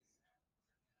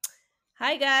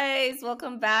Hi guys,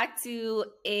 welcome back to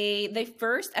the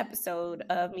first episode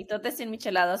of Mitotes and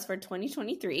Micheladas for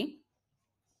 2023.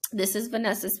 This is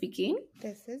Vanessa speaking,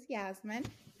 This is Yasmin.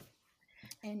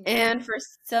 And and for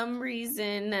some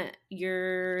reason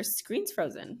your screen's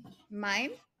frozen. mine?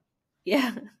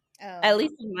 Yeah, at Oh.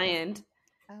 least on my end.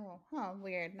 Oh, huh,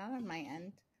 weird. Not on my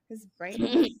end. His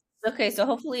brightness. Okay, so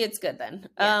hopefully it's good then.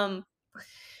 Yeah.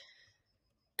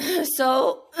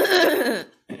 So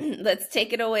let's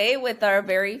take it away with our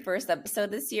very first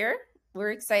episode this year. We're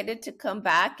excited to come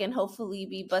back and hopefully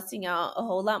be busting out a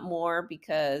whole lot more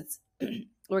because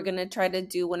we're going to try to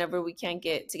do whenever we can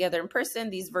get together in person,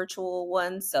 these virtual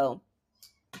ones. So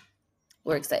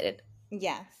we're excited.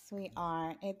 Yes, we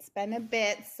are. It's been a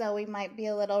bit, so we might be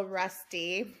a little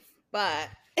rusty, but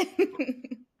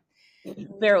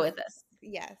Bear with us.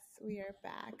 yes, we are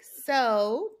back.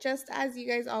 So, just as you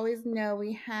guys always know,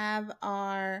 we have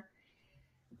our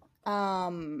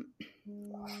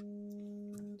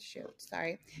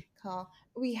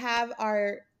we have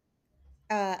our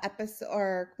episode,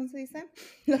 or ¿cómo se dice?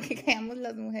 Lo que callamos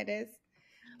las mujeres.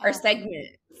 Our segment.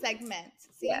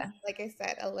 See, Yeah. like I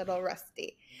said, a little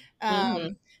rusty.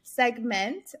 Mhm.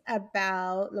 Segment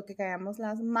about lo que callamos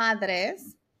las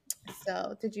madres.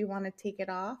 So, did you want to take it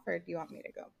off, or do you want me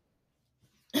to go?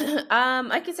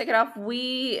 I can take it off.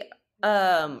 We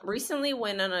recently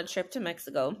went on a trip to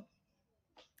Mexico,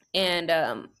 and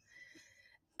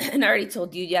and I already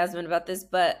told you, Yasmin, about this,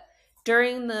 but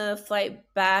during the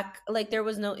flight back, like there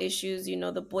was no issues. You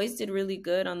know, the boys did really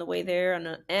good on the way there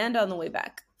and on the way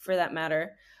back, for that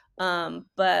matter.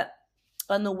 But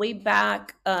on the way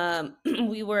back,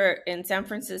 we were in San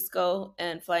Francisco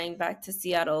and flying back to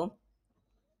Seattle,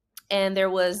 and there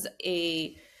was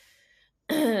a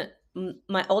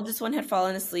my oldest one had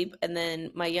fallen asleep, and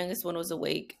then my youngest one was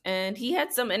awake, and he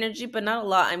had some energy but not a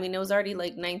lot. I mean, it was already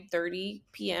like 9:30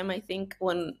 p.m. I think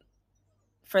when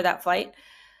for that flight.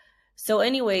 So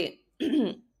anyway,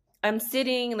 I'm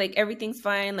sitting, like everything's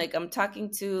fine, like I'm talking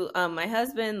to my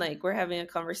husband, like we're having a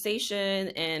conversation,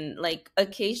 and like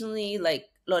occasionally like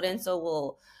Lorenzo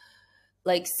will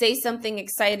like say something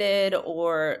excited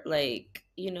or like,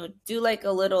 do like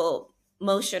a little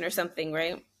motion or something,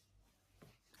 right?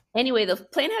 Anyway, the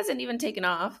plane hasn't even taken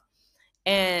off,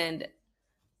 and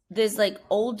this like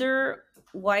older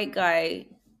white guy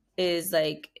is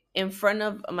like in front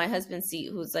of my husband's seat,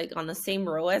 who's like on the same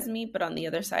row as me but on the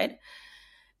other side,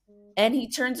 and he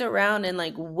turns around and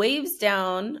like waves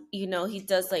down, he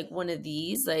does like one of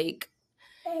these, like,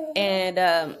 and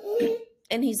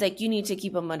he's like, you need to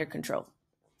keep him under control.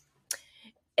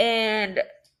 And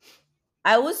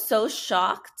I was so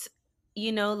shocked,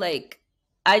 like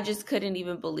I just couldn't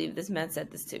even believe this man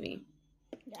said this to me.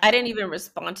 Yeah. I didn't even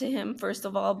respond to him, first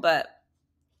of all, but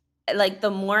like the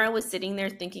more I was sitting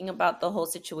there thinking about the whole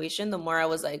situation, the more I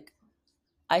was like,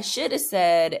 I should have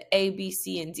said A, B,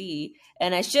 C, and D,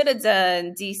 and I should have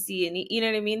done D, C, and E. You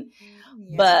know what I mean?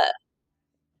 Yeah. But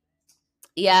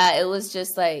yeah, it was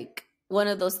just like one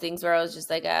of those things where I was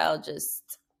just like, I'll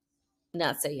just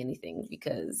not say anything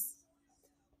because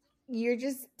You're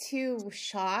just too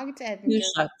shocked and too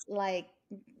just shocked. like,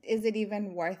 is it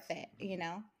even worth it?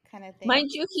 Kind of thing.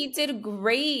 Mind you, he did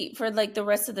great for like the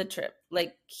rest of the trip.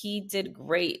 Like he did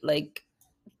great. Like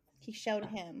He showed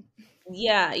him.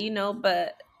 yeah,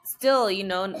 but still,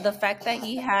 the fact that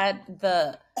he had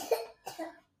the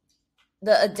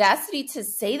audacity to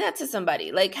say that to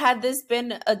somebody. Like, had this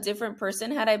been a different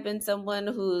person, had I been someone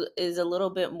who is a little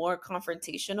bit more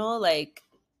confrontational, like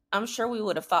I'm sure we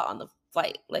would have fought on the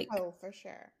flight. Like, Oh, for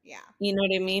sure. Yeah. you know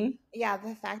what I mean? Yeah,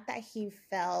 the fact that he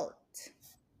felt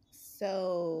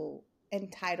so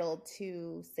entitled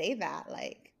to say that,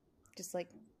 like, just like,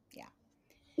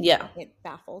 Yeah. it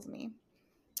baffles me.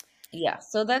 Yeah.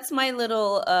 So that's my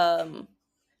little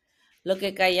lo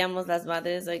que callamos las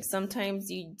madres. Like sometimes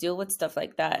you deal with stuff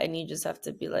like that and you just have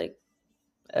to be like,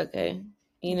 okay.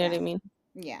 You know what I mean?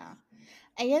 Yeah.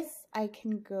 I guess I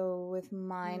can go with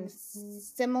mine.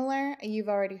 Similar. You've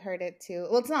already heard it too.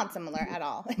 Well, it's not similar at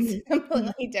all. It's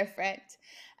completely different.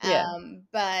 Yeah.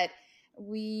 But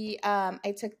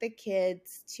I took the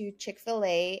kids to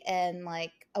Chick-fil-A, and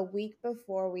like a week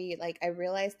before I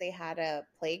realized they had a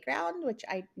playground, which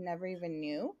I never even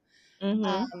knew.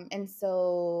 Mm-hmm. And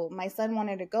so my son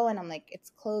wanted to go, and I'm like,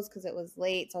 it's closed because it was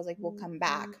late. So I was like, we'll come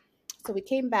back. So we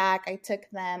came back. I took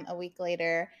them a week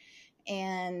later,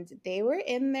 and they were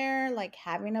in there like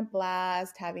having a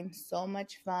blast, having so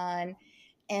much fun.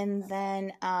 And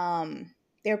then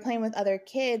they were playing with other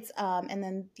kids, and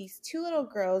then these two little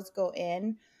girls go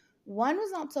in. One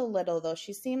was not so little though.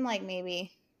 She seemed like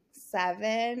maybe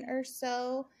 7 or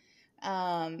so,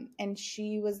 and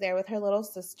she was there with her little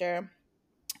sister.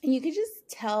 And you could just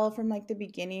tell from like the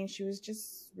beginning, she was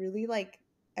just really like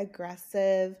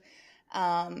aggressive.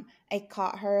 I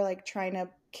caught her like trying to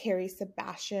carry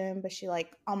Sebastian, but she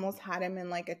like almost had him in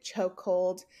like a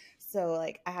chokehold. So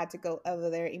like I had to go over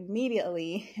there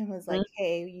immediately and was like,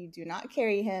 hey, you do not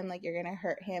carry him. Like you're gonna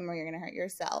hurt him or you're gonna hurt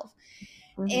yourself.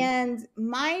 Mm-hmm. And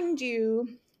mind you,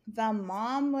 the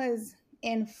mom was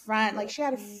in front, like she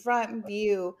had a front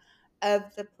view of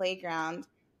the playground,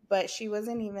 but she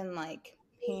wasn't even like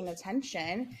paying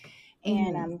attention.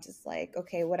 And Mm-hmm. I'm just like,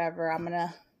 okay, whatever. I'm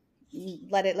gonna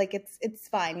let it, like it's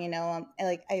fine, you know.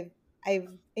 Like I've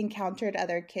encountered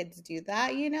other kids do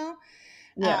that, you know.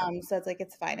 Yeah. So it's like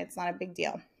it's fine. It's not a big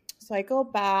deal. So I go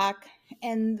back,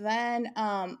 and then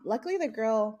luckily the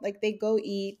girl, like they go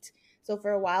eat. So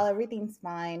for a while everything's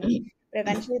fine. But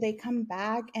eventually they come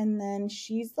back, and then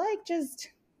she's like just,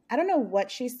 I don't know what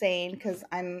she's saying because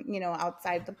I'm, you know,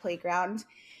 outside the playground.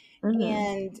 Mm-hmm.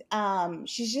 And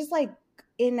she's just like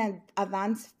in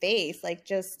Avant's face, like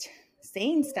just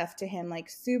saying stuff to him, like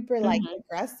super like Mm-hmm.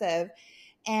 aggressive.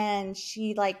 And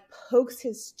she like pokes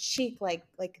his cheek like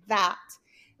that,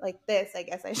 like this. I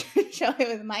guess I should show it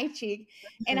with my cheek.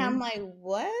 And I'm Mm-hmm. like,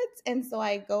 what? And so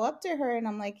I go up to her and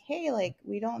I'm like, hey, like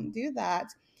we don't do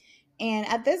that. And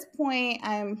at this point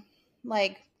I'm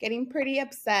like getting pretty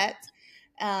upset,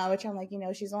 which I'm like, you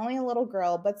know, she's only a little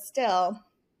girl, but still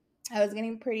I was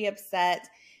getting pretty upset.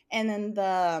 And then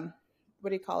the, what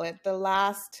do you call it?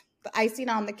 The icing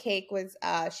on the cake was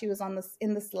she was on this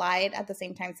in the slide at the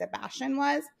same time Sebastian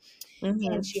was, and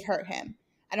Mm-hmm. she hurt him.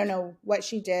 I don't know what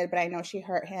she did, but I know she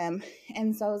hurt him.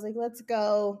 And so I was like, let's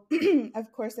go.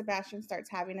 Of course, Sebastian starts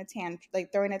having a tantrum,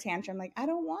 like throwing a tantrum, like, I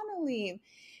don't want to leave.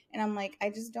 And I'm like, I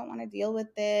just don't want to deal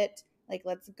with it. Like,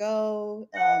 let's go.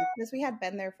 Because we had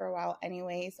been there for a while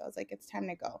anyway. So I was like, it's time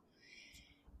to go.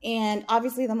 And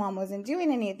obviously, the mom wasn't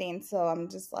doing anything. So I'm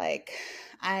just like,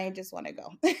 I just want to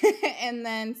go. And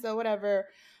then, so whatever,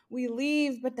 we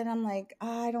leave. But then I'm like,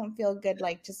 oh, I don't feel good,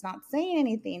 like just not saying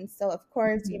anything. So, of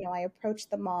course, you know, I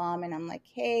approached the mom and I'm like,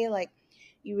 hey, like,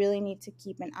 you really need to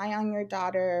keep an eye on your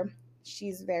daughter.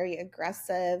 She's very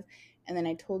aggressive. And then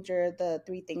I told her the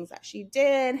three things that she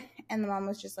did. And the mom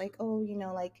was just like, oh, you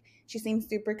know, like, she seemed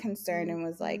super concerned and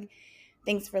was like,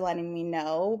 thanks for letting me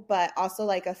know. But also,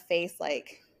 like, a face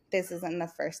like, this isn't the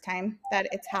first time that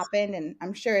it's happened, and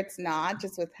I'm sure it's not,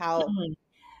 just with how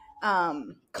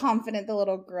Mm-hmm. confident the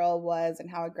little girl was and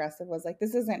how aggressive was. Like,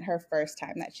 this isn't her first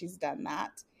time that she's done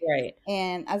that. Right.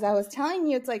 And as I was telling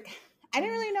you, it's like I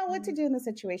didn't really know what to do in the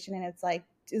situation, and it's like,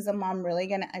 is a mom really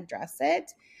going to address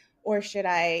it, or should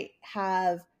I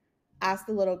have asked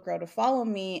the little girl to follow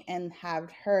me and have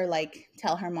her like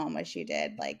tell her mom what she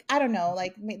did? Like, I don't know,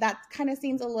 like that kind of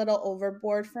seems a little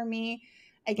overboard for me.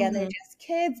 Again, they're Mm-hmm. just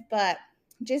kids, but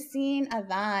just seeing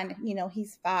Avan, you know,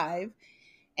 he's 5,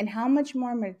 and how much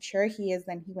more mature he is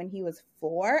than when he was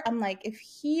 4. I'm like, if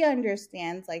he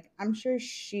understands, like, I'm sure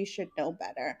she should know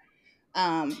better,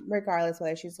 regardless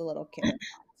whether she's a little kid or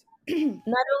not.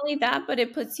 Not only that, but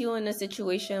it puts you in a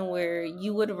situation where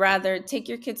you would rather take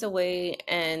your kids away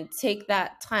and take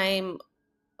that time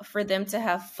for them to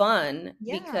have fun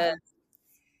Yeah. because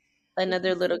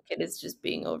another little kid is just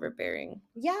being overbearing.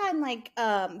 Yeah, and like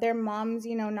their moms,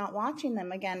 you know, not watching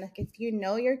them. Again, like if you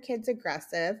know your kid's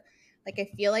aggressive, like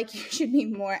I feel like you should be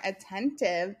more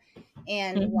attentive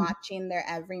and Mm-hmm. watching their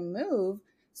every move.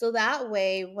 So that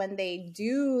way when they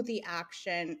do the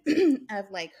action of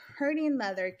like hurting the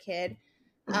other kid,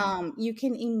 you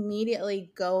can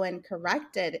immediately go and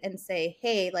correct it and say,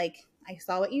 hey, like I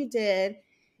saw what you did, and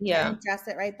Yeah. address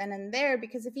it right then and there.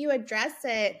 Because if you address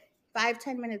it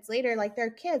 5-10 minutes later, like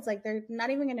they're kids, like they're not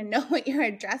even going to know what you're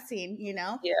addressing, you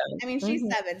know. Yeah. I mean, she's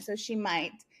Mm-hmm. 7, so she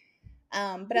might,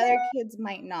 but other kids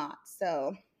might not.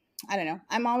 So I don't know.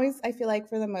 I feel like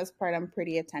for the most part I'm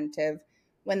pretty attentive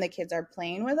when the kids are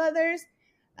playing with others.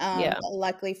 Yeah. But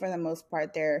luckily for the most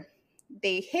part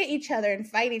they hit each other and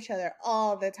fight each other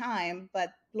all the time,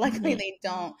 but luckily Mm-hmm. they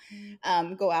don't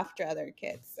go after other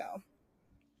kids. So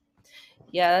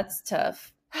Yeah, that's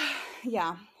tough.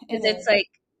 yeah, it Because it's is. like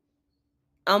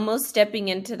almost stepping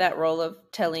into that role of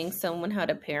telling someone how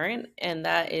to parent, and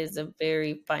that is a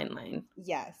very fine line.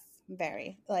 Yes,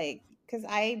 very. Like, because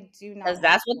I do not Because want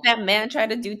that's what that man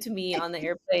tried to do to me on the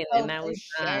airplane, and oh, I for was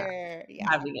not sure. Yeah,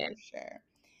 having for it. sure.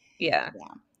 Yeah.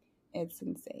 Yeah, it's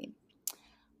insane.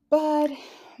 But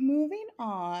moving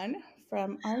on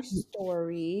from our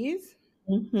stories,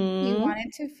 we Mm-hmm.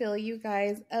 wanted to fill you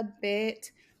guys a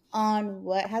bit on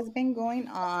what has been going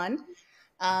on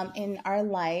in our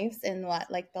lives in what,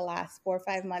 like the last 4 or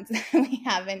 5 months that we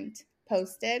haven't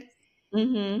posted.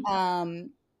 Mm-hmm. Um,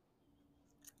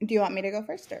 do you want me to go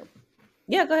first or?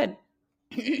 Yeah, go ahead.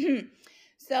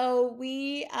 So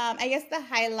we, I guess the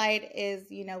highlight is,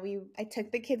 I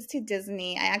took the kids to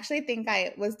Disney. I actually think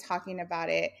I was talking about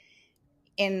it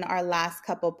in our last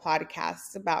couple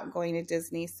podcasts about going to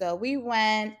Disney. So we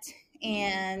went,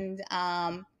 and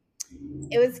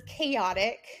it was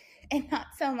chaotic, and not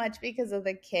so much because of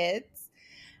the kids,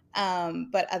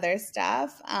 but other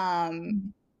stuff.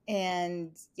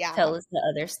 And yeah. Tell us the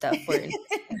other stuff we're in.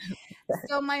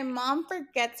 So my mom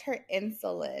forgets her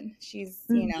insulin. She's,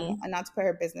 Mhm. not to put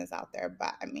her business out there,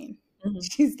 but I mean, Mhm.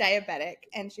 she's diabetic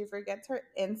and she forgets her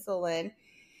insulin.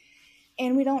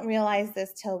 And we don't realize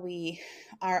this till we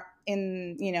are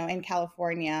in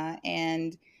California,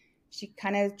 and she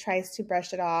kind of tries to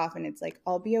brush it off, and it's like,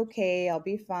 I'll be okay, I'll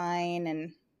be fine.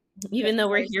 And of Even though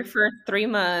we're course, here for 3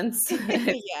 months.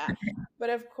 yeah. But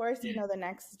of course, the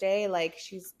next day, like,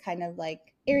 she's kind of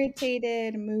like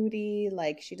irritated, moody,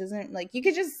 like she doesn't, like, you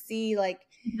could just see, like,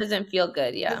 Doesn't feel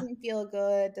good, yeah. doesn't feel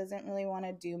good, doesn't really want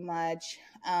to do much.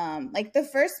 Like the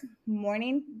first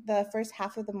morning, the first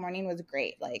half of the morning was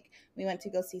great. Like we went to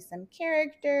go see some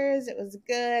characters, it was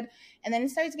good. And then it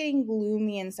starts getting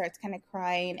gloomy and starts kind of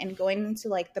crying and going into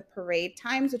like the parade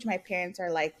times, which my parents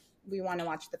are like, we want to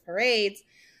watch the parades.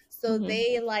 So Mhm.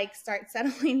 they like start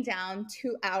settling down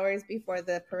 2 hours before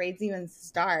the parades even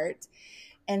start.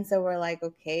 And so we're like,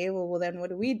 okay, well, then what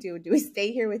do we do? Do we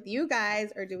stay here with you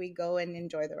guys, or do we go and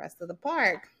enjoy the rest of the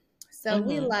park? So we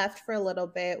Mhm. left for a little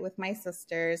bit with my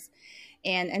sisters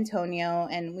and Antonio,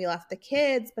 and we left the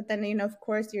kids. But then, of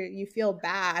course, you feel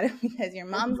bad because your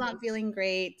mom's not Mhm. feeling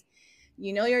great.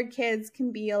 Your kids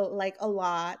can be like a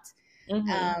lot.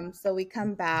 Mhm. So we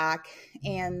come back,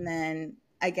 and then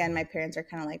again, my parents are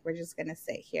kind of like, we're just gonna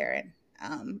sit here.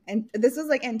 And this was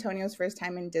like Antonio's first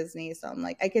time in Disney, so I'm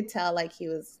like, I could tell like he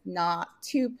was not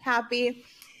too happy,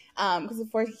 because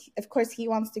of course he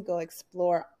wants to go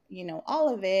explore,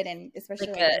 all of it, and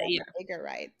especially Like like a all yeah. the bigger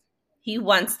rides. He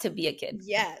wants to be a kid.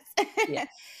 Yes. Yeah.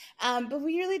 But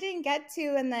we really didn't get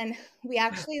to. And then we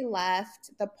actually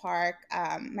left the park,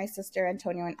 my sister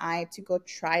Antonio and I, to go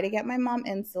try to get my mom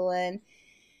insulin.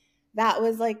 That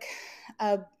was that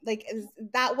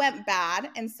went bad,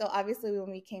 and so obviously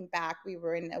when we came back we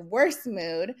were in a worse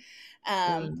mood.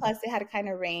 Mm. Plus it had kind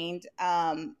of rained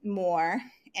more,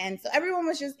 and so everyone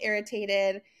was just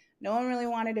irritated. No one really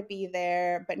wanted to be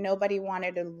there, but nobody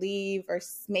wanted to leave or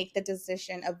make the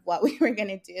decision of what we were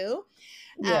going to do.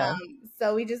 Yeah.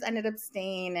 So we just ended up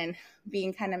staying and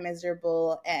being kind of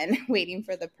miserable and waiting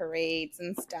for the parades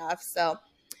and stuff. So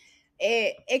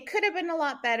it could have been a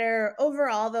lot better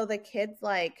overall, though. The kids,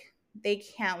 like, they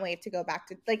can't wait to go back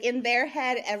to, like, in their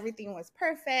head everything was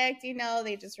perfect, they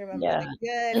just remember Yeah. the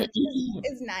good, which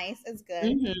is nice, is good.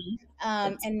 Mhm.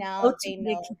 It's And oh now to they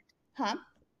be a know. kid. Huh?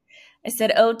 I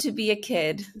said, "Oh, to be a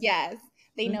kid." Yes,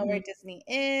 they know where Mhm. Disney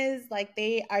is. Like,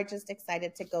 they are just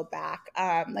excited to go back.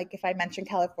 Like, if I mention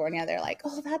California, they're like,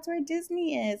 "Oh, that's where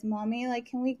Disney is, mommy. Like,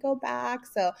 can we go back?"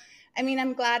 So, I mean,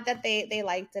 I'm glad that they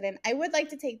liked it, and I would like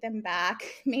to take them back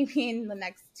maybe in the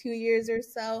next 2 years or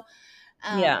so.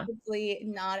 Yeah. Hopefully,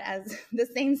 not as the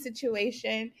same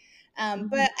situation. Mhm.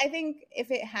 But I think if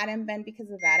it hadn't been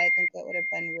because of that, I think it would have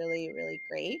been really, really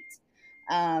great.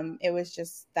 It was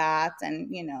just that, and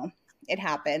it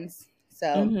happens.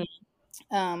 So, Mhm.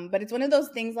 but it's one of those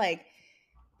things, like,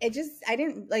 I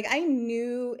didn't, like, I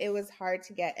knew it was hard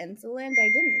to get insulin, but I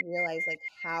didn't realize like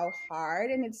how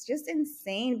hard. And it's just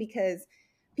insane because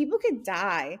people could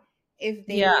die if Yeah.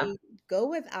 they go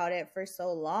without it for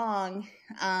so long.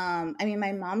 I mean,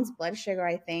 my mom's blood sugar,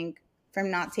 I think, from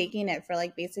not taking it for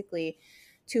like basically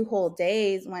 2 whole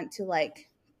days, went to like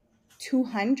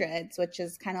 200s, which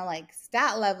is kind of like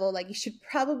stat level. Like, you should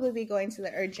probably be going to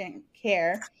the urgent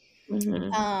care.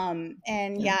 Mhm.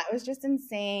 And Yeah. yeah, it was just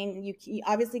insane. You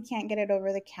obviously can't get it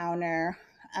over the counter.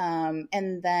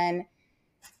 And then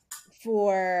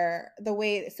for the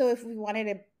way, so if we wanted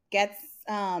to get,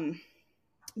 um,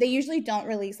 they usually don't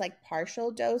release like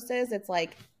partial doses. It's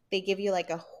like they give you like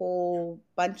a whole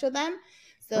bunch of them.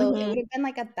 So it would Mhm. have been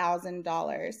like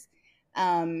 $1,000.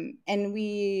 And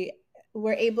we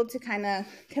were able to kind of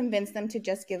convince them to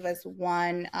just give us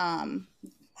one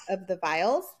of the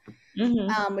vials,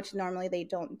 Mhm. which normally they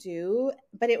don't do,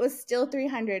 but it was still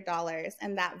 $300,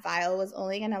 and that vial was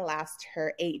only going to last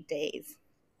her 8 days.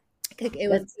 Like, it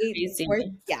was That's eight crazy. worth,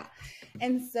 yeah.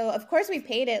 And so, of course, we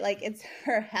paid it. Like, it's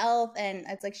her health, and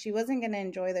it's like she wasn't going to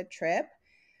enjoy the trip.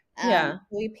 Yeah.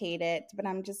 We paid it, but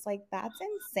I'm just like, that's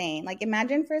insane. Like,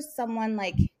 imagine for someone,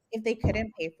 like, if they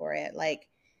couldn't pay for it, like,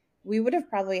 we would have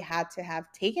probably had to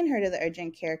have taken her to the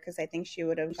urgent care because I think she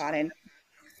would have gotten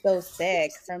so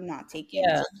sick from not taking Yeah.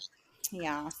 it.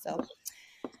 Yeah, so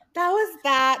that was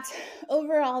that.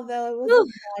 Overall, though, it was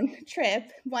Whew. a fun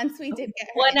trip once we did get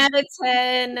her 1 out of 10.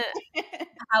 in.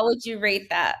 How would you rate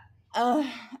that? uh,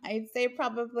 I'd say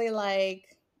probably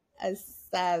like a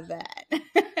 7.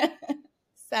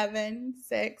 7,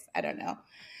 6, I don't know.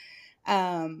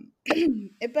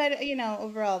 But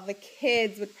overall, the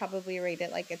kids would probably rate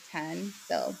it like a 10.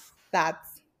 So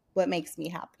that's what makes me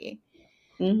happy.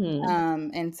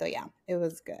 And so yeah, it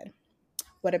was good.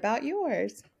 What about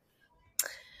yours?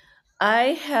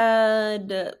 I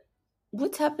had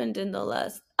what's happened in the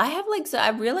last I have like so I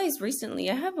realized recently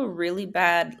I have a really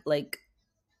bad like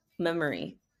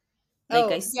memory.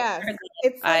 Like I Oh, swear yes. that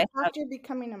It's like I have after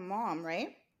becoming a mom,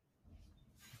 right?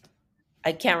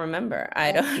 I can't remember.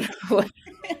 I Oh. don't know.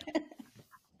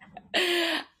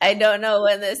 I don't know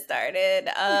when this started.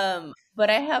 But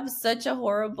I have such a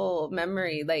horrible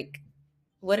memory. Like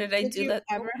what did I Did do you that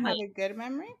so ever funny? have a good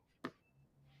memory?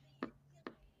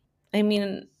 I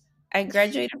mean, I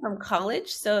graduated from college,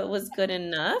 so it was good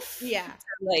enough Yeah,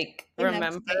 to like enough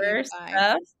to get you remember by.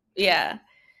 stuff. Yeah.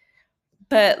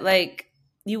 But like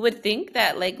you would think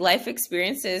that like life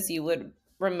experiences you would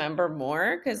remember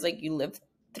more because like you lived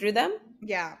through them.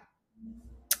 Yeah,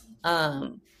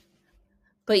 Um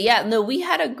but yeah, no, we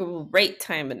had a great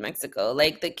time in Mexico.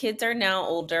 Like the kids are now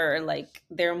older, like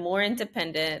they're more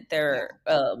independent, yeah, they're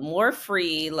more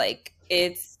free. Like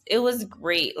it was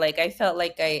great. Like I felt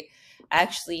like I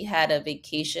actually had a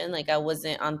vacation. Like I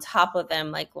wasn't on top of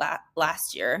them like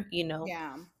last year, you know.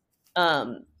 yeah,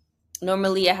 Um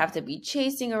Normally I have to be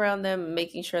chasing around them,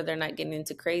 making sure they're not getting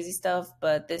into crazy stuff,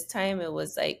 but this time it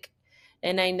was like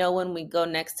and I know when we go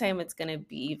next time it's going to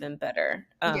be even better.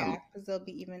 yeah, because they'll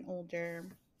be even older.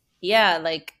 Yeah,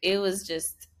 like it was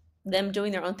just them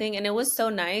doing their own thing and it was so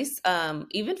nice.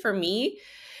 Even for me,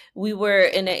 we were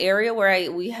in an area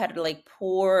where we had like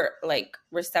poor like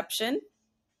reception.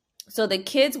 So the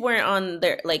kids weren't on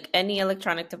their like any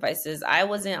electronic devices. I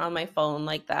wasn't on my phone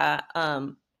like that.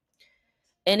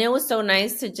 And it was so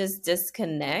nice to just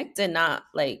disconnect and not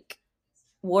like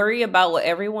worry about what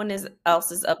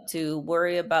else is up to,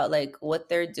 worry about like what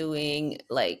they're doing,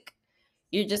 like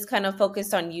you're just kind of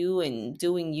focused on you and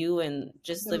doing you and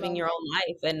just The living your moment. own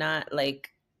life and not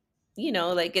like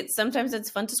like it's sometimes it's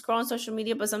fun to scroll on social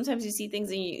media but sometimes you see things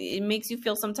and it makes you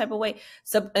feel some type of way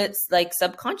it's like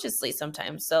subconsciously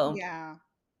sometimes, so Yeah,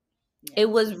 yeah. it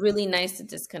was really nice to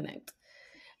disconnect.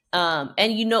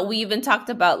 And we even talked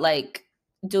about like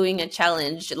doing a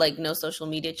challenge, like no social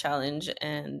media challenge,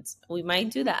 and we might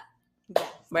do that,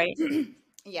 right? Yes.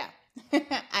 Yeah.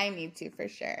 I need to for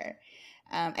sure.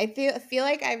 I feel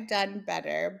like I've done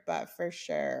better, but for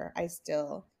sure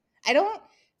I don't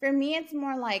for me it's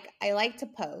more like I like to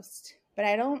post, but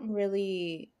I don't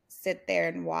really sit there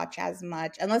and watch as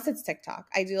much unless it's TikTok.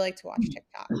 I do like to watch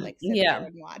TikTok, like sit there Yeah.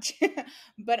 and watch.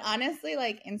 But honestly,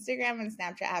 like Instagram and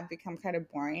Snapchat have become kind of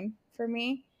boring for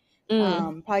me.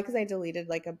 Mm. Probably because I deleted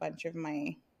like a bunch of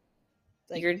my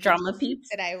like Your drama pages peeps.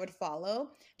 that I would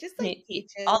follow, just like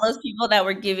All pages. those people that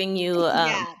were giving you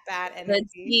Yeah, bad the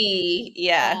energy. tea.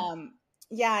 Yeah.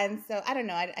 Yeah, and so I don't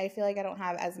know. I feel like I don't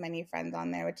have as many friends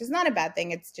on there, which is not a bad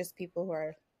thing. It's just people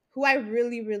who I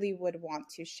really, really would want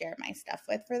to share my stuff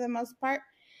with for the most part.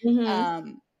 Hmm.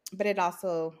 Um, but it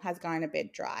also has gone a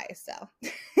bit dry, so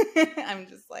I'm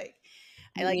just like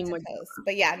I You like need to more. post.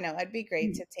 But yeah, no, it'd be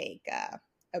great to take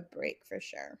a break for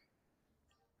sure.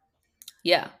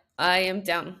 Yeah, I am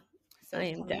down. So I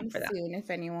it's am down coming for that. soon if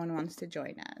anyone wants to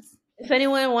join us. If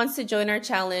anyone wants to join our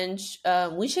challenge,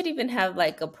 we should even have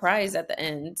like a prize at the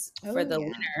end for Oh the yeah,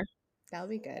 winner. that'll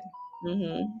be good.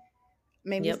 Hmm.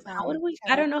 Maybe Yep. How some would we?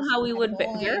 I shout out don't know to how we would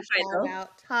Chamoy, verify shout though.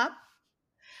 out Top.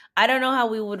 I don't know how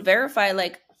we would verify.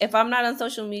 Like, if I'm not on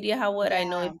social media, how would I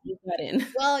know if Yeah. you got in?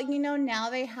 Well, now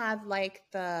they have like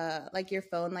your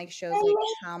phone like shows like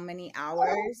how many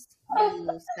hours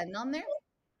you spend on there.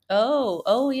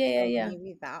 Oh, yeah, yeah, So yeah.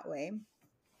 maybe that way.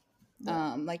 Yeah.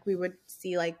 Like we would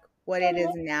see like what it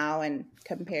is now and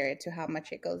compare it to how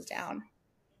much it goes down.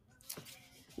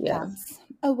 Yeah. That's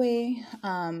a way.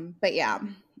 But yeah.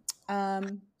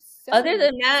 Other So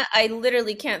than that, I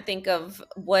literally can't think of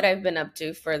what I've been up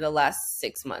to for the last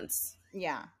 6 months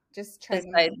yeah, just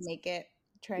trying to besides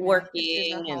trying to make it through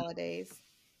the working and holidays.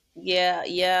 yeah,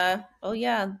 yeah. Oh,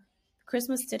 yeah.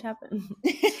 Christmas did happen.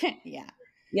 Yeah.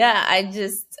 Yeah,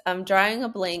 I'm drawing a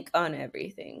blank on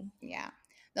everything. Yeah.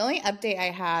 The only update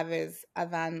I have is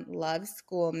Avan loves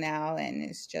school now, and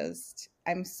it's just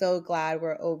I'm so glad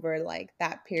we're over like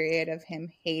that period of him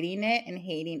hating it and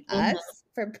hating Mhm. us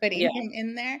for putting Yeah, him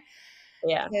in there.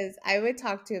 yeah. Because I would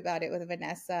talk to about it with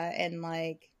Vanessa, and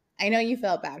like I know you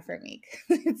felt bad for me.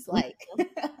 It's like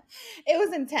it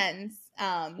was intense.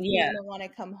 He Yeah. didn't want to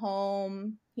come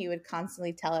home. He would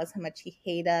constantly tell us how much he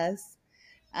hated us.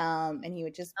 And he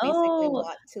would just basically Oh,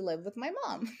 want to live with my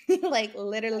mom. Like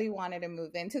literally wanted to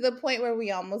move in, to the point where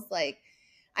we almost like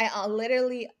I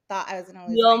literally thought I was gonna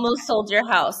lose you my almost sold your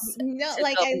house no, to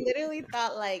like go. I literally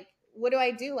thought like, what do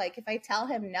I do? Like if I tell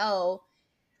him no,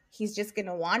 he's just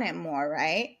gonna want it more,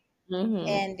 right? Mm-hmm.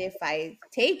 And if I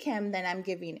take him, then I'm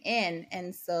giving in.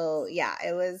 And so yeah,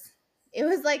 it was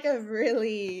like a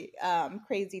really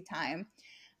crazy time.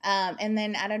 And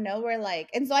then out of nowhere, like,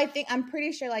 and so I'm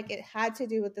pretty sure like it had to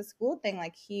do with the school thing.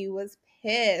 Like he was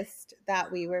pissed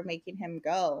that we were making him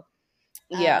go.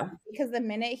 Yeah. Because the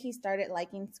minute he started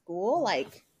liking school,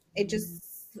 like it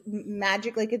just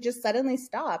magic, like it just suddenly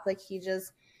stopped. Like he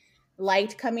just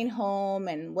liked coming home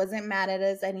and wasn't mad at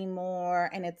us anymore.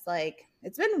 And it's like,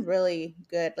 it's been really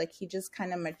good. Like he just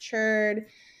kind of matured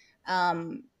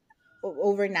um,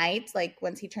 overnight, like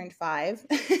once he turned 5.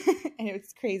 And it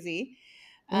was crazy.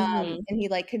 Mm-hmm. And he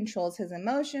like controls his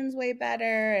emotions way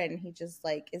better. And he just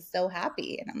like is so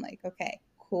happy. And I'm like, okay,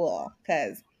 cool.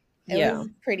 Cause it Yeah. was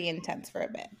pretty intense for a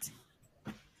bit.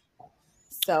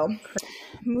 So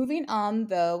moving on,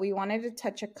 though, we wanted to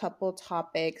touch a couple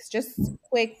topics, just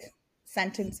quick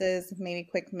sentences, maybe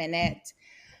quick minute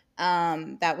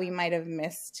that we might have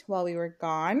missed while we were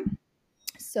gone.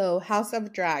 So, House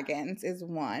of Dragons is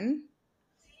one.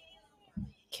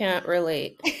 Can't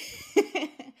relate.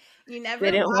 You never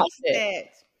Didn't watch watched it. it.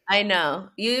 I know.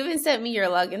 You even sent me your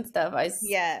login stuff.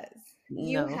 Yes.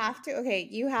 You No. have to, okay,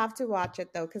 you have to watch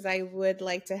it though, because I would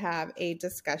like to have a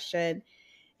discussion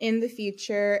in the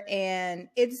future. And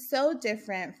it's so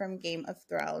different from Game of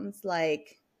Thrones.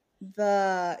 Like,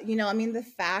 the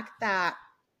fact that,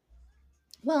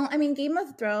 well, I mean, Game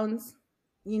of Thrones,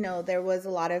 there was a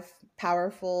lot of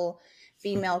powerful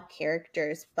female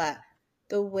characters, but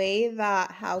the way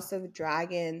that House of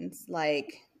Dragons,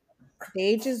 like,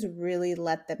 they just really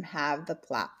let them have the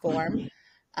platform.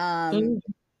 Um, Mm.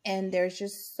 and there's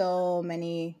just so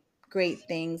many great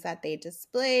things that they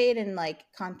displayed and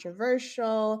like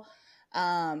controversial.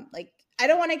 Like, I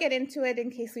don't want to get into it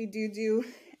in case we do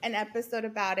an episode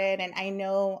about it. And I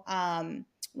know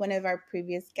one of our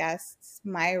previous guests,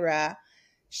 Myra,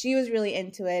 she was really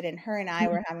into it, and her and I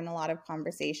were having a lot of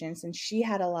conversations, and she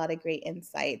had a lot of great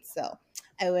insights. So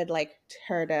I would like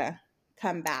her to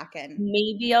come back and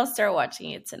Maybe I'll start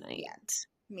watching it tonight. yeah,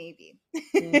 maybe.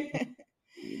 Mm.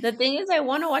 The thing is, I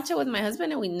want to watch it with my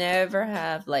husband, and we never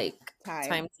have like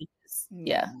time to just,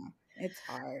 yeah. It's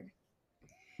hard.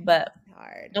 But It's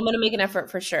hard. I'm gonna make an effort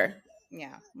for sure.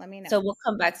 Yeah, let me know. So we'll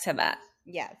come back to that.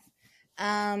 Yes.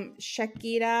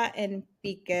 Shakira and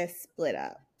Pique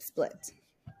split.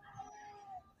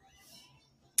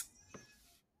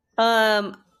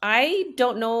 I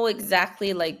don't know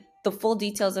exactly like the full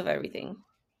details of everything.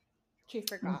 She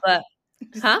forgot. But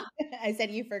huh? I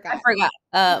said you forgot. I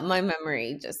forgot. My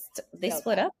memory just they So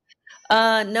split bad.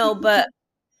 up. No, but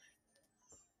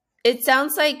it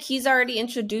sounds like he's already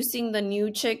introducing the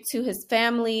new chick to his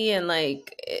family, and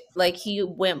like he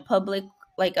went public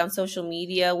like on social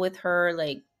media with her,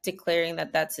 like declaring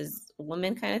that that's his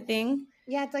woman kind of thing.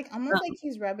 Yeah, it's like almost like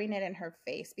he's rubbing it in her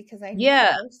face, because I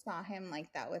Yeah. never saw him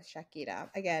like that with Shakira.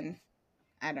 Again,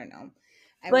 I don't know.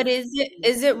 But is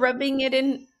it rubbing it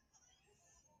in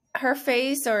her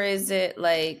face, or is it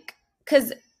like,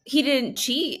 because he didn't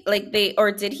cheat, like they,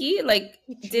 or did he, like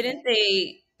didn't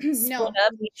they split No.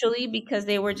 up mutually because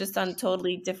they were just on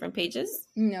totally different pages?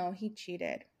 No, he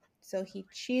cheated. So he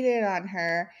cheated on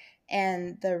her,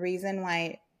 and the reason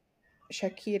why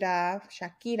Shakira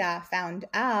found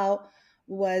out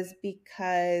was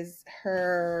because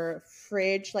her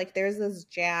fridge, like there's this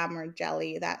jam or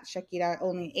jelly that Shakira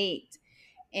only ate,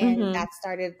 and Mm-hmm. that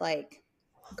started like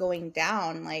going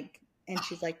down, like, and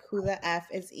she's like, who the F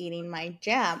is eating my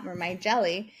jam or my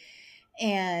jelly?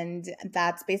 And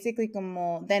that's basically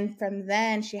como,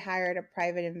 then she hired a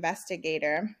private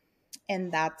investigator,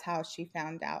 and that's how she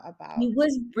found out about He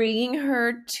was bringing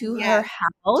her to Yes, her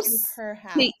to her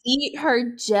house to eat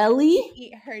her jelly.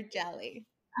 eat her jelly.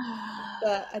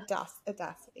 The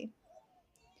audacity.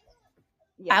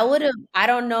 I would have. I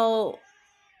don't know.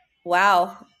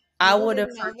 Wow. I would have.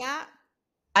 know that.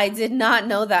 I did not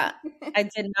know that. I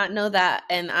did not know that,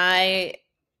 and I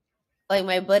like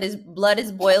my blood is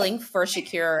boiling for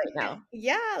Shakira right now.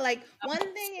 Yeah, like one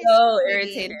thing is So pretty,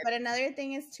 irritated. but another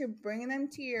thing is to bring them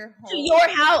to your home. To your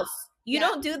house. You Yeah.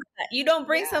 don't do that. You don't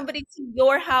bring Yeah. somebody to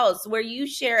your house where you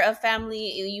share a family,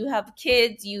 you have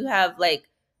kids, you have like,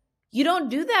 you don't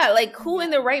do that. Like, who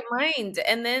in their right mind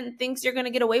and then thinks you're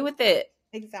gonna get away with it?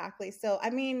 Exactly. So, I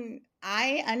mean,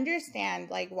 I understand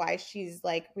like why she's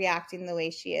like reacting the way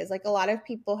she is. Like a lot of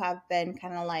people have been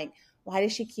kind of like, why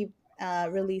does she keep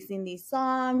releasing these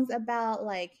songs about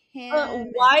like him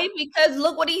and Why? Because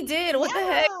look what he did. What the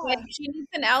heck? Like, yeah, she needs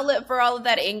an outlet for all of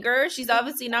that anger. She's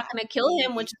obviously not going to kill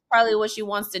him, which exactly. is probably what she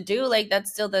wants to do. Like,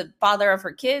 that's still the father of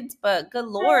her kids. But good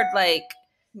lord, like,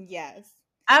 Yes.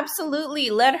 absolutely,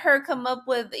 let her come up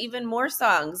with even more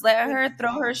songs. Let her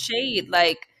throw her Exactly. shade.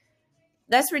 Like,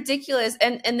 that's ridiculous.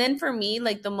 And then for me,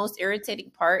 like, the most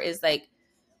irritating part is like,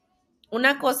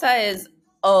 una cosa is,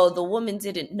 oh, the woman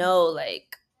didn't know,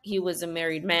 like, he was a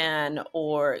married man,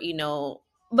 or,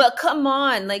 but come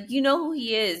on, like, you know who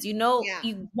he is. Yeah.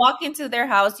 You walk into their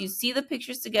house, you see the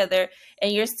pictures together,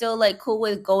 and you're still like cool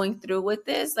with going through with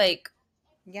this. Like,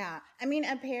 Yeah. I mean,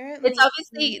 it's apparently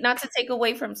obviously not to take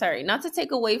away from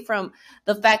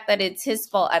the fact that it's his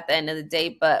fault at the end of the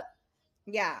day,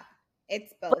 yeah,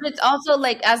 it's but both. it's also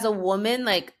like, as a woman,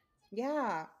 like,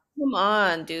 Yeah. come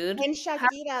on, dude. And Have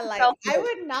Shakira, some like, I self-worth.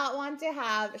 would not want to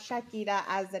have Shakira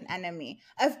as an enemy.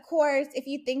 Of course, if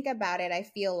you think about it, I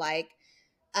feel like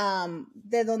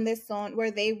de donde son,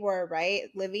 where they were, right,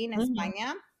 living Mhm.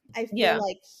 España, I feel Yeah.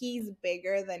 like he's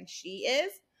bigger than she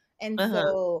is. And Uh-huh.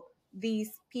 so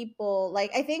these people,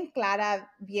 like, I think Clara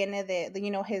viene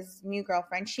his new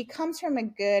girlfriend, she comes from a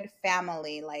good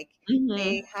family. Like, Mhm.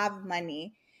 they have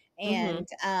money. Mhm.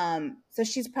 And so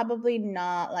she's probably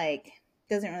not like,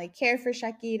 doesn't really care for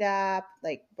Shakira,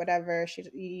 like whatever.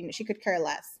 She could care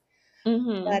less. But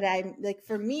Mhm. I'm like,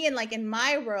 for me, and like in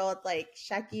my world, like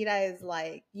Shakira is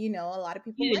like, a lot of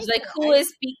people Huge. like Like, her. who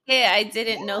is Piqué? I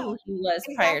didn't know Yeah, who he was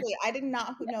prior to exactly. I did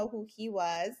not that. know who he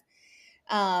was.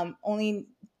 Only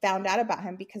found out about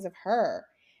him because of her.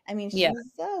 I mean, Yeah.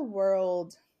 she's a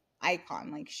world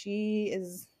icon. Like, she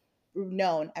is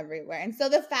known everywhere. And so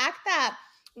the fact that,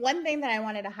 one thing that I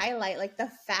wanted to highlight, like the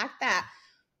fact that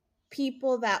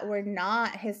people that were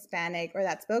not Hispanic or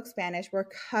that spoke Spanish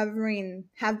have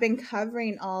been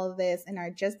covering all of this and are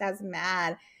just as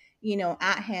mad,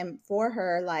 at him for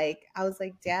her. Like, I was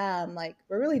like, damn, like,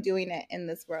 we're really doing it in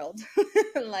this world.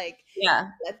 Like,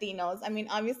 Yeah. Latinos. I mean,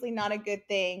 obviously not a good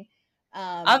thing.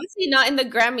 Obviously not in the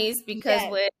Grammys, because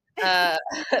Yes. when uh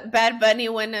Bad Bunny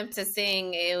went up to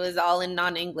sing, it was all in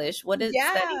non-English. What is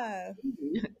that? Yeah.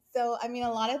 So, I mean,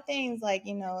 a lot of things, like,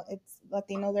 it's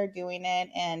Latinos are doing it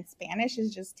and Spanish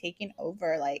is just taking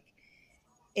over. Like,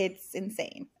 it's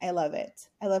insane. I love it.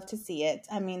 I love to see it.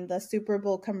 I mean, the Super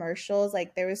Bowl commercials,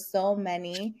 like, there was so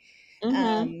many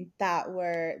Mm-hmm.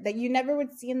 that you never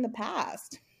would see in the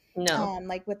past. No.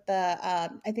 Like with the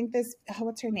I think this,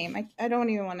 what's her name? I don't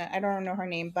even want to, I don't know her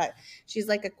name, but she's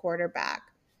like a quarterback.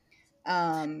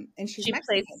 And she's She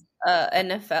plays Mexican.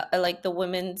 NFL, like the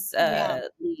women's Yeah.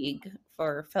 league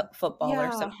for football or Yeah,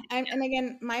 something. and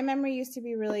again, my memory used to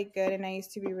be really good, and I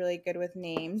used to be really good with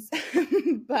names,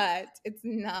 but it's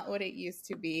not what it used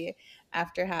to be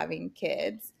after having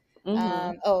kids.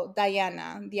 Mm-hmm. Oh,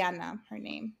 Diana, her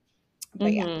name.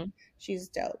 But yeah, Mm-hmm. she's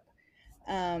dope.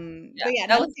 Yeah. But yeah,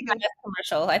 That not to was a take a, badass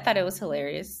commercial. I thought it was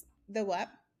hilarious. the what?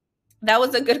 That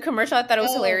was a good commercial. I thought it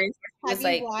was Oh, hilarious. It have was you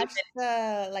like, watched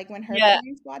the, like, when her yeah,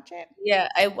 parents watch it yeah.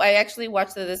 I actually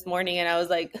watched it this morning, and I was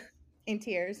like, in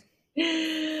tears?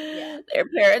 Yeah. their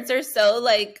parents are so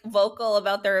like vocal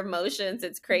about their emotions.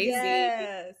 It's crazy.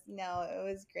 Yes. No, it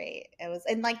was great. It was,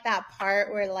 and like that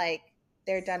part where like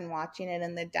they're done watching it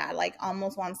and the dad like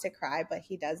almost wants to cry, but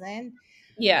he doesn't.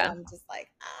 But Yeah. I'm just like,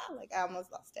 like, I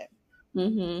almost lost it.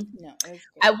 Hmm. No, it was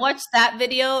I great. watched that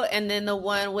video, and then the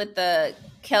one with the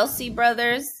Kelsey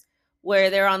brothers, where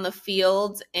they're on the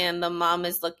field and the mom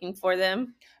is looking for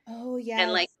them, Oh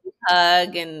and like yes.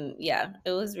 hug, and yeah,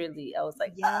 it was really. I was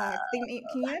like, Yeah. Can you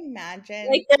like imagine?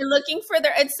 they're looking for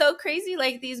their. It's so crazy.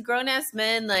 Like, these grown ass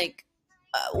men, like,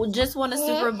 just won a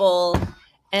Super Bowl,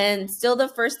 and still the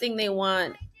first thing they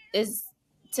want is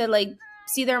to like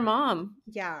see their mom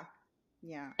Yeah.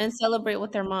 Yeah. and celebrate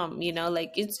with their mom.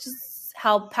 Like, it's just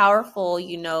how powerful,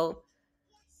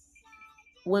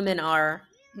 women are,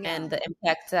 Yeah. and the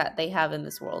impact that they have in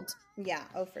this world. Yeah,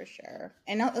 oh for sure.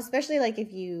 And especially like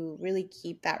if you really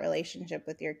keep that relationship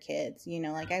with your kids,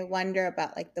 like I wonder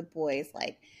about like the boys,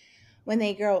 like when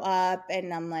they grow up,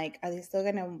 and I'm like, are they still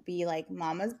gonna be like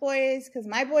mama's boys? Because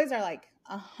my boys are like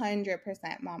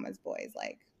 100% mama's boys,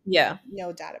 like Yeah.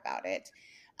 no doubt about it.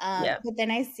 Yeah. But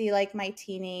then I see like my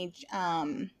teenage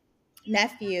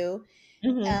nephew,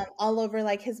 Mhm. all over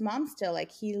like his mom still.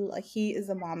 Like he is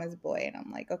a mama's boy, and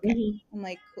I'm like, okay. Mhm. I'm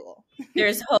like, cool.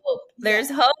 There's hope. Yeah. There's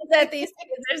hope that these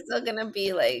kids are still gonna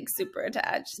be like super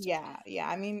attached. Yeah, yeah.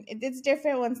 I mean, it's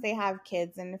different once they have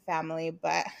kids in the family,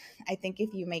 but I think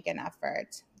if you make an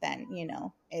effort, then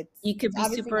You could it's be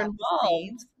obviously super not the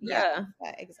same. involved. Yeah, Yeah.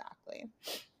 but exactly.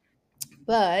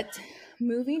 But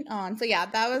moving on. So yeah,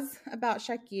 that was about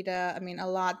Shakira. I mean, a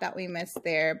lot that we missed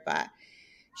there, but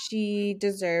she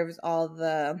deserves all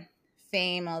the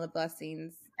fame, all the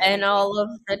blessings, And everything. all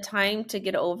of the time to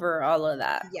get over all of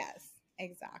that Yes,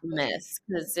 exactly. mess,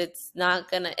 because it's not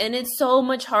gonna, and it's so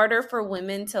much harder for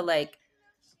women to like,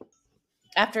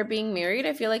 after being married,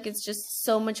 I feel like it's just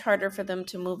so much harder for them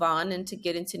to move on and to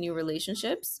get into new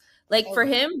relationships. Like Oh, for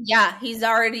him, yeah, he's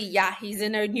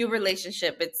in a new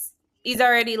relationship. He's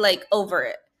already like over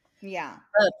it. yeah.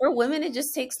 But for women, it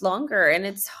just takes longer and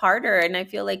it's harder. And I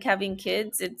feel like having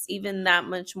kids, it's even that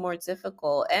much more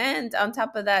difficult. And on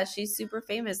top of that, she's super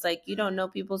famous. Like you don't know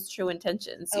people's true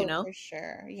intentions, you Oh, know? for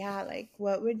sure. Yeah, like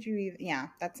what would you even, yeah,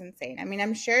 that's insane. I mean,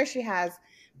 I'm sure she has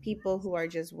people who are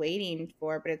just waiting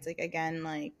for, but it's like again,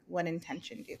 like what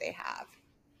intention do they have?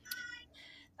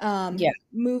 Yeah.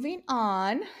 Moving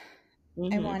on,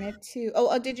 I Hmm. wanted to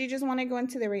did you just want to go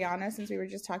into the Rihanna since we were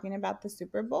just talking about the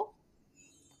Super Bowl?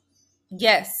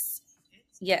 Yes.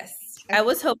 Yes. I Okay.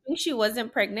 was hoping she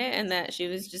wasn't pregnant and that she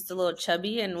was just a little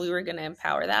chubby and we were going to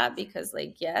empower that because,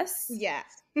 like, yes, Yeah.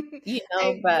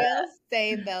 I but will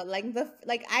say though, like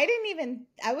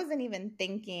I wasn't even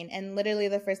thinking, and literally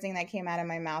the first thing that came out of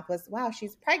my mouth was, "Wow,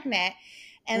 she's pregnant."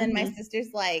 And then my mhm. sisters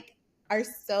like are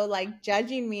so like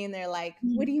judging me, and they're like,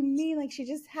 "What do you mean? Like she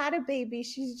just had a baby.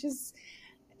 She's just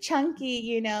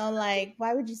chunky, like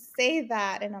why would you say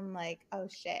that?" And I'm like, "Oh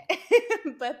shit."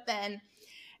 But then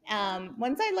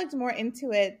once I looked more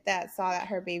into it, that saw that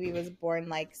her baby was born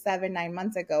like 7, 9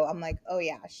 months ago, I'm like, oh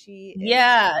yeah, she is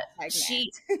Yeah, pregnant.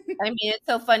 she, I mean, it's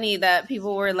so funny that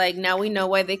people were like, now we know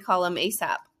why they call him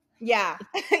ASAP. Yeah,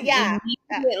 yeah,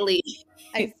 Immediately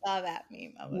I saw that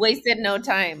meme. I was wasted no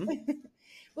time.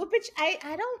 well, but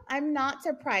I'm not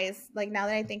surprised. Like now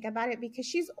that I think about it, because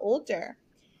she's older,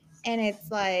 and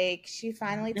it's like she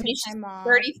finally I took mean, she's time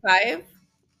off. 35.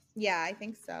 Yeah, I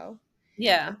think so.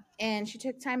 Yeah. And she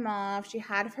took time off. She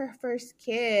had her first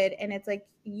kid, and it's like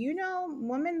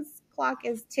women's clock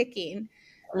is ticking.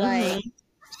 Like Hmm.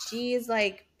 she's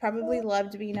like probably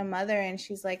loved being a mother, and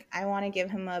she's like, I want to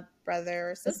give him a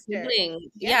brother or A sister.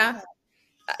 sibling. Yeah. Yeah.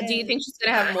 Do you And think she's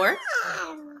going to have more?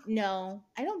 no,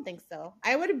 I don't think so.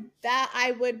 I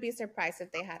would be surprised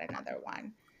if they had another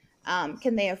one.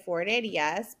 Can they afford it?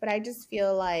 Yes, but I just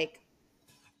feel like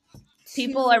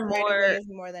People two are right away more. is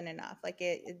more than enough. Like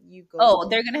you go Oh, through.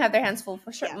 they're gonna have their hands full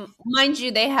for sure. Yeah, Mind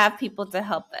you, they have people to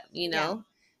help them. You yeah, know.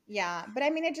 yeah. But I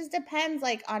mean, it just depends,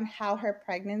 like on how her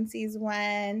pregnancies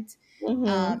went.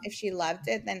 Hmm. If she loved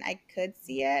it, then I could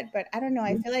see it. But I don't know.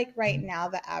 I feel like right now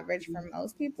the average for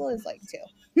most people is like two.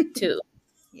 Too.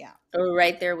 Yeah.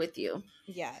 Right there with you.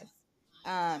 Yes.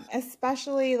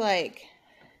 Especially like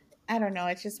I don't know.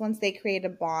 It's just once they create a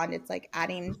bond, it's like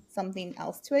adding something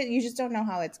else to it. You just don't know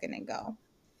how it's gonna go.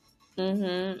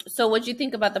 So, what do you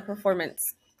think about the performance?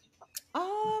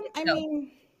 I No.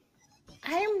 mean,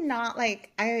 I'm not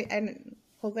like and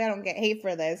hopefully I don't get hate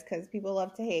for this because people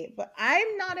love to hate, but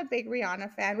I'm not a big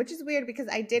Rihanna fan, which is weird because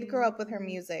I did grow up with her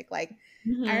music. Like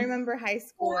I Hmm. remember high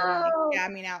school and like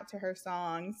jamming out to her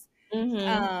songs.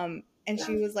 Hmm. And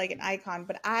she was like an icon,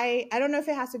 but I don't know if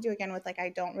it has to do again with like I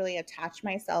don't really attach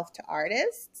myself to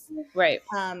artists. Right.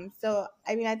 So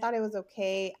I mean I thought it was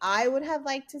okay. I would have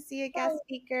liked to see a guest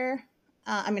speaker.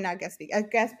 I mean not guest speaker, a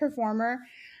guest performer.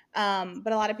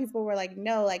 But a lot of people were like,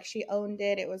 no, like she owned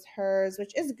it. It was hers,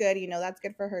 which is good. That's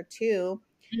good for her too.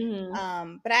 Hmm.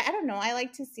 But I don't know. I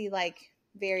like to see like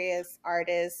various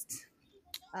artists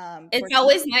It's working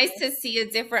always nice together. to see a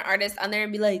different artist on there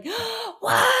and be like,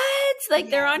 "What? Like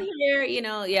they're Yeah. on here?"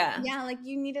 Yeah. Yeah. Like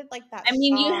you needed like that I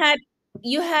mean, shock.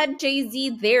 you had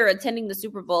Jay-Z there attending the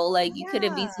Super Bowl. Like you could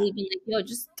have Yeah. easily been like, "Yo,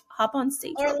 just hop on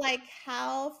stage Or real quick." like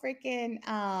how freaking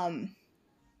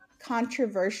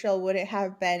controversial would it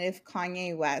have been if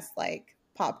Kanye West like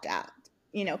popped out,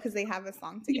 because they have a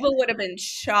song together. People would have been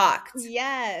shocked.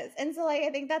 Yes. And so like I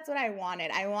think that's what I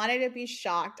wanted. I wanted to be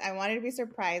shocked. I wanted to be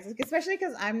surprised, especially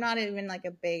cuz I'm not even like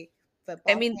a big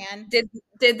I football mean, fan.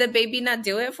 did the baby not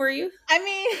do it for you? I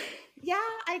mean, yeah,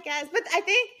 I guess. But I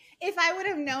think if I would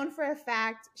have known for a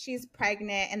fact she's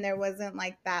pregnant and there wasn't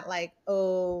like that like,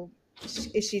 oh,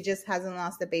 she just hasn't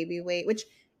lost the baby weight, which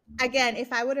again,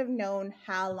 if I would have known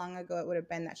how long ago it would have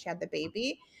been that she had the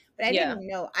baby, but I Yeah. didn't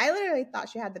know. I literally thought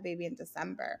she had the baby in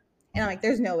December. And I'm like,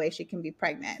 there's no way she can be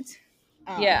pregnant.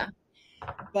 Um, Yeah.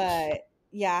 But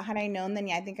yeah, had I known then,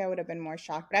 yeah, I think I would have been more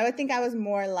shocked. But I would think I was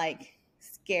more like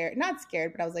scared, not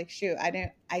scared, but I was like, shoot,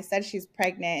 I said she's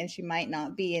pregnant and she might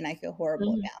not be, and I feel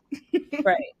horrible Mhm. now.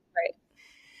 Right, right.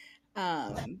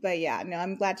 But yeah, no,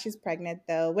 I'm glad she's pregnant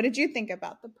though. What did you think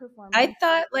about the I performance?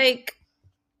 thought, like,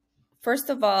 first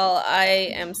of all, I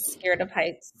am scared of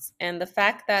heights, and the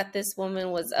fact that this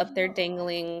woman was up there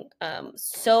dangling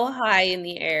so high in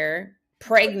the air,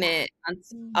 pregnant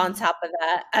on top of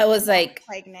that, I was like,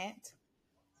 Pregnant.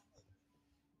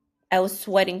 I was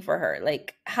sweating for her.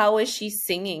 Like, how is she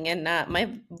singing and not?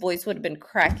 My voice would have been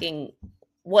cracking.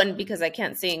 One, because I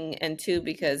can't sing, and two,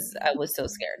 because I was so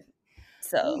scared.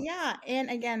 Well, So, yeah, and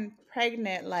again,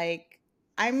 pregnant, like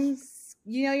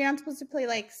you're not supposed to play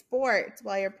like sports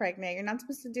while you're pregnant. You're not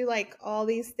supposed to do like all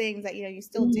these things that you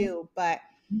still mhm, do, but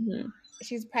mhm.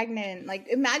 she's pregnant. Like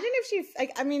imagine if she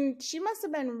like I mean, she must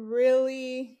have been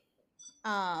really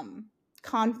um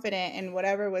confident in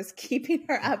whatever was keeping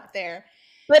her up there.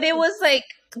 But it was like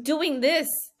doing this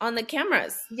on the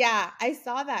cameras. Yeah, I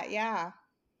saw that. Yeah.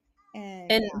 And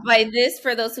And yeah. by this,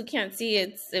 for those who can't see,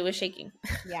 it was shaking.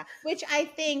 Yeah, which I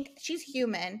think she's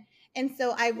human. And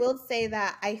so I will say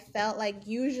that I felt like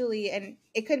usually, and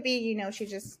it could be,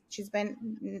 she's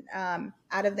been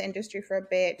out of the industry for a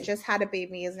bit, just had a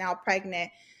baby, is now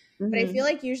pregnant. But I feel Mhm.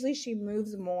 like usually she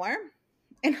moves more.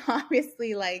 And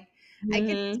obviously, like, I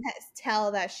could Mhm.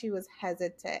 tell that she was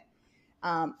hesitant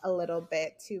a little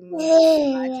bit to move as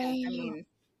much. And I mean,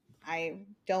 I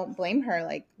don't blame her,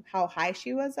 like, how high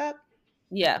she was up.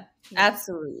 Yeah, Yeah.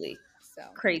 absolutely. So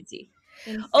Crazy.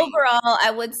 insane. Overall,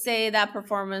 I would say that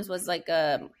performance was like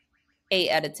a 8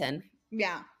 out of 10.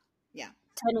 Yeah. Yeah.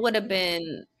 10 would have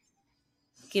been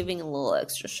giving a little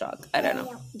extra shock. I don't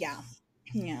know. Yeah.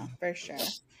 Yeah, for sure.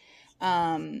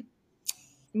 Um,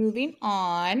 moving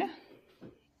on,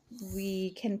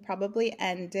 we can probably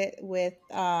end it with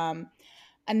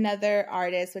another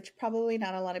artist, which probably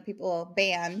not a lot of people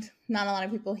band, not a lot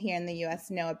of people here in the US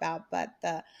know about, but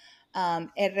the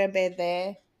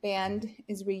RBD band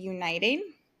is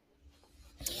reuniting.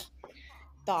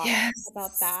 Thoughts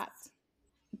about Yes. that?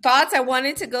 Thoughts, I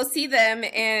wanted to go see them,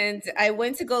 and I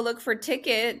went to go look for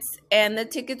tickets, and the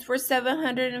tickets were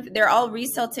 700. They're all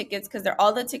resale tickets because they're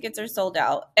all the tickets are sold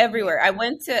out Yeah. everywhere. I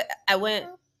went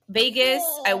Vegas,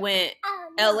 I went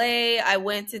LA, I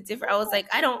went to different. I was like,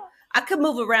 I could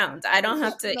move around. I don't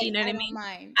have to, you Like know what I I don't mean?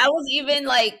 mind. I was even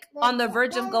like on the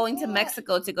verge of going to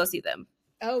Mexico to go see them.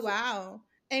 Oh wow.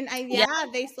 And Yeah,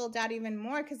 they sold out even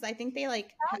more because I think they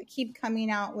like keep coming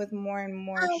out with more and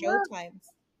more show times.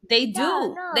 they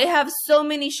do. They have so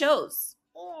many shows,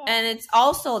 and it's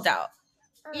all sold out.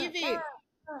 Evie.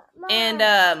 And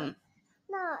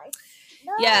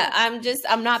yeah,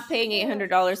 I'm not paying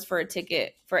 $800 for a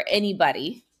ticket for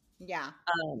anybody. Yeah.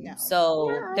 No.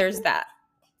 So there's that.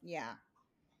 Yeah.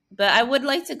 But I would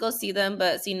like to go see them,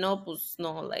 but si no, pues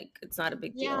no, like it's not a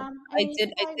big deal. Yeah. I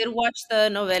mean, I did watch the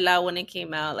novela when it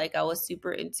came out. Like I was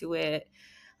super into it.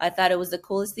 I thought it was the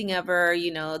coolest thing ever,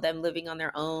 them living on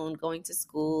their own, going to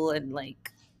school and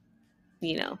like,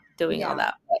 doing all yeah.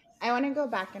 that. I want to go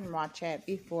back and watch it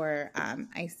before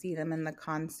I see them in the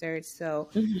concert. So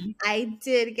Mhm. I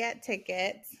did get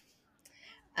tickets.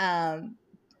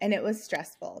 And it was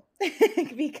stressful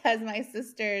because my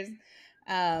sisters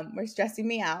were stressing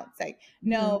me out. It's like, Mhm.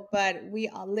 no, but we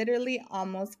literally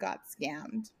almost got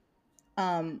scammed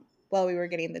while we were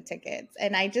getting the tickets.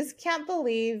 And I just can't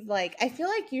believe, like, I feel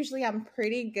like usually I'm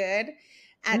pretty good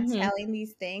at Mhm. telling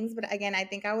these things. But again, I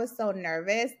think I was so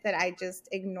nervous that I just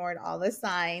ignored all the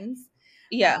signs.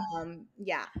 Yeah.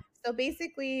 Yeah. So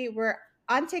basically, we're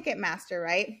on Ticketmaster,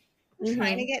 right?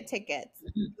 Trying to Mhm. get tickets.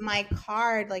 My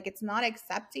card, like, it's not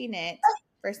accepting it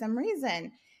for some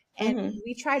reason. And Mhm.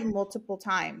 we tried multiple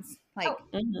times, like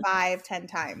Mhm. 5, 10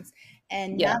 times,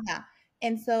 and Yeah. nada.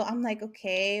 And so I'm like,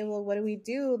 okay, well, what do we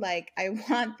do? Like, I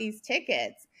want these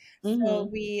tickets. So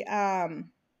Mhm.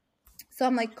 so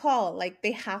I'm like, call, like,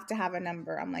 they have to have a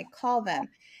number. I'm like, call them.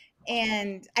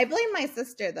 And I blame my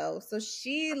sister though. So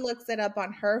she looks it up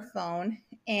on her phone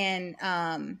and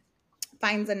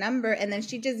finds a number, and then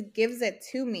she just gives it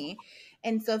to me.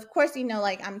 And so of course,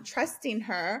 like, I'm trusting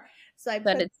her. So I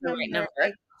That put it's the the right number, number.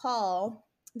 I call,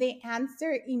 they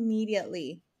answer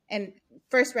immediately. And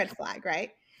first red flag,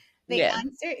 right? They Yeah.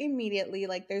 answer immediately,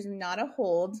 like there's not a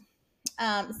hold.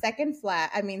 Second,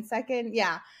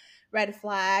 yeah, red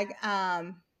flag.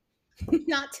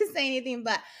 Not to say anything,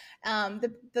 but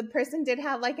the person did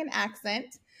have like an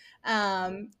accent.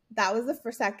 That was the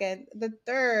first. Second. The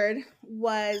third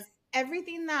was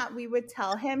everything that we would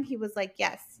tell him. He was like,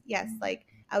 yes, yes, like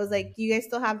I was like, "Do you guys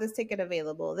still have this ticket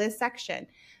available? This section?"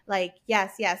 Like,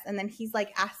 "Yes, yes." And then he's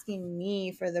like asking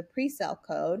me for the pre-sale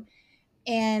code.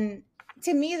 And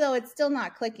to me though, it's still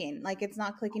not clicking. Like it's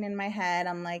not clicking in my head.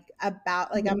 I'm like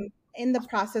I'm in the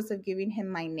process of giving him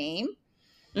my name.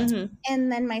 Mm-hmm.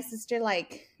 And then my sister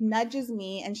like nudges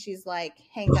me and she's like,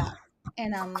 "Hang up."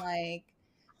 And I'm like,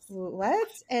 "What?"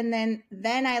 And then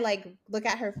I like look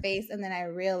at her face and then I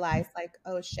realize like,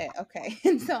 "Oh shit, okay."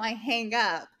 And so I hang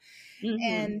up. Mm-hmm.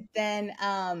 And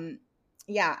then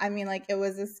yeah, I mean like it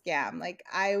was a scam. Like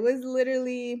I was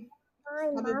literally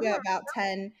probably about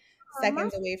 10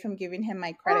 seconds away from giving him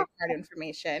my credit card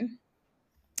information.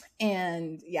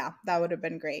 And yeah, that would have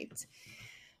been great.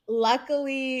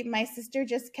 Luckily, my sister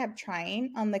just kept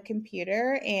trying on the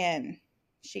computer and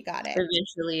she got it.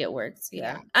 Eventually it works.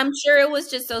 Yeah. Yeah. I'm sure it was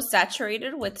just so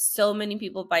saturated with so many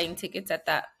people buying tickets at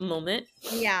that moment.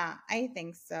 Yeah, I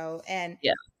think so. And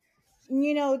Yeah.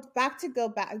 going back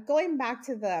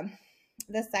to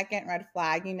the second red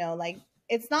flag, like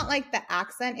it's not like the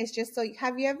accent, it's just so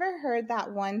have you ever heard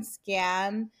that one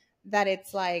scam that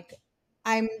it's like,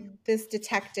 "I'm this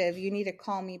detective, you need to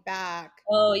call me back."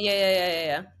 Oh, yeah, yeah, yeah, yeah,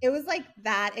 yeah. It was like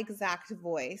that exact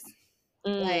voice.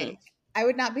 Mm. Like I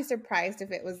would not be surprised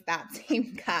if it was that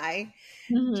same guy.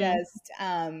 Mm-hmm. Just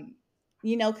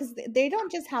because they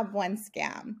don't just have one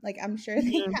scam. Like I'm sure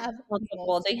they Mm-hmm. have Multiple.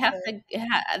 multiple.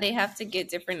 They have to get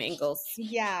different angles.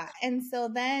 Yeah. And so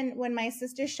then when my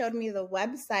sister showed me the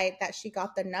website that she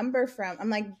got the number from, I'm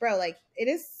like, "Bro, like it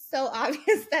is so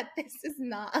obvious that this is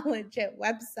not a legit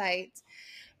website."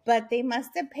 But they must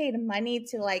have paid money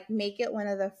to like make it one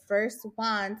of the first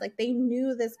ones. Like they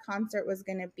knew this concert was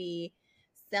going to be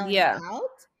selling Yeah.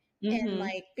 out. And Mm-hmm.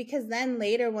 like, because then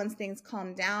later, once things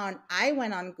calmed down, I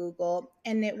went on Google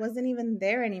and it wasn't even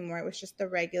there anymore. It was just the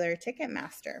regular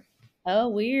Ticketmaster. Oh,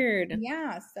 weird.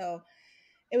 Yeah. So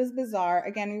it was bizarre.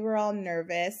 Again, we were all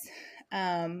nervous,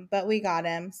 but we got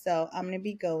him. So I'm going to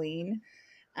be going.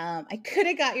 I could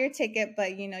have got your ticket,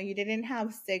 but you didn't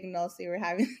have signal, so you were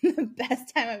having the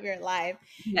best time of your life.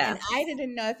 And Yeah. I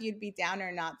didn't know if you'd be down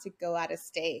or not to go out of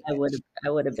state, I would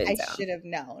which have been I down. should have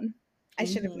known. I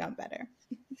should have Mm-hmm. known better.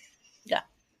 Yeah.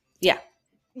 Yeah.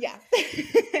 Yeah.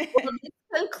 Well, this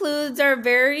concludes our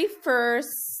very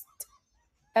first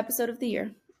episode of the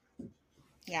year.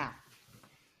 Yeah.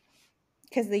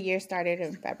 Because the year started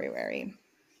in February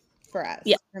for us.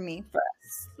 Yeah. For me. For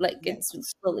us. Like Yes.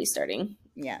 it's slowly starting.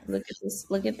 Yes. Look at this.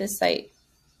 Look at this site.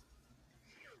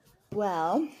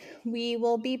 Well, we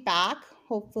will be back,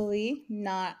 hopefully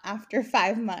not after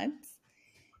 5 months.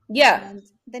 Yeah. And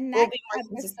the We'll next be more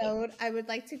consistent. episode, I would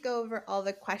like to go over all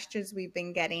the questions we've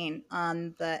been getting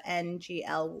on the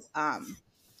NGL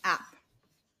app.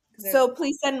 So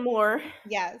please send more.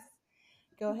 Yes.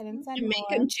 Go ahead and send Make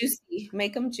more. them juicy.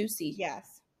 Make them juicy.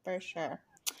 Yes, for sure.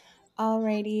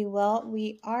 Alrighty. Well,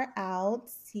 we are out.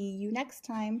 See you next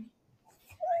time.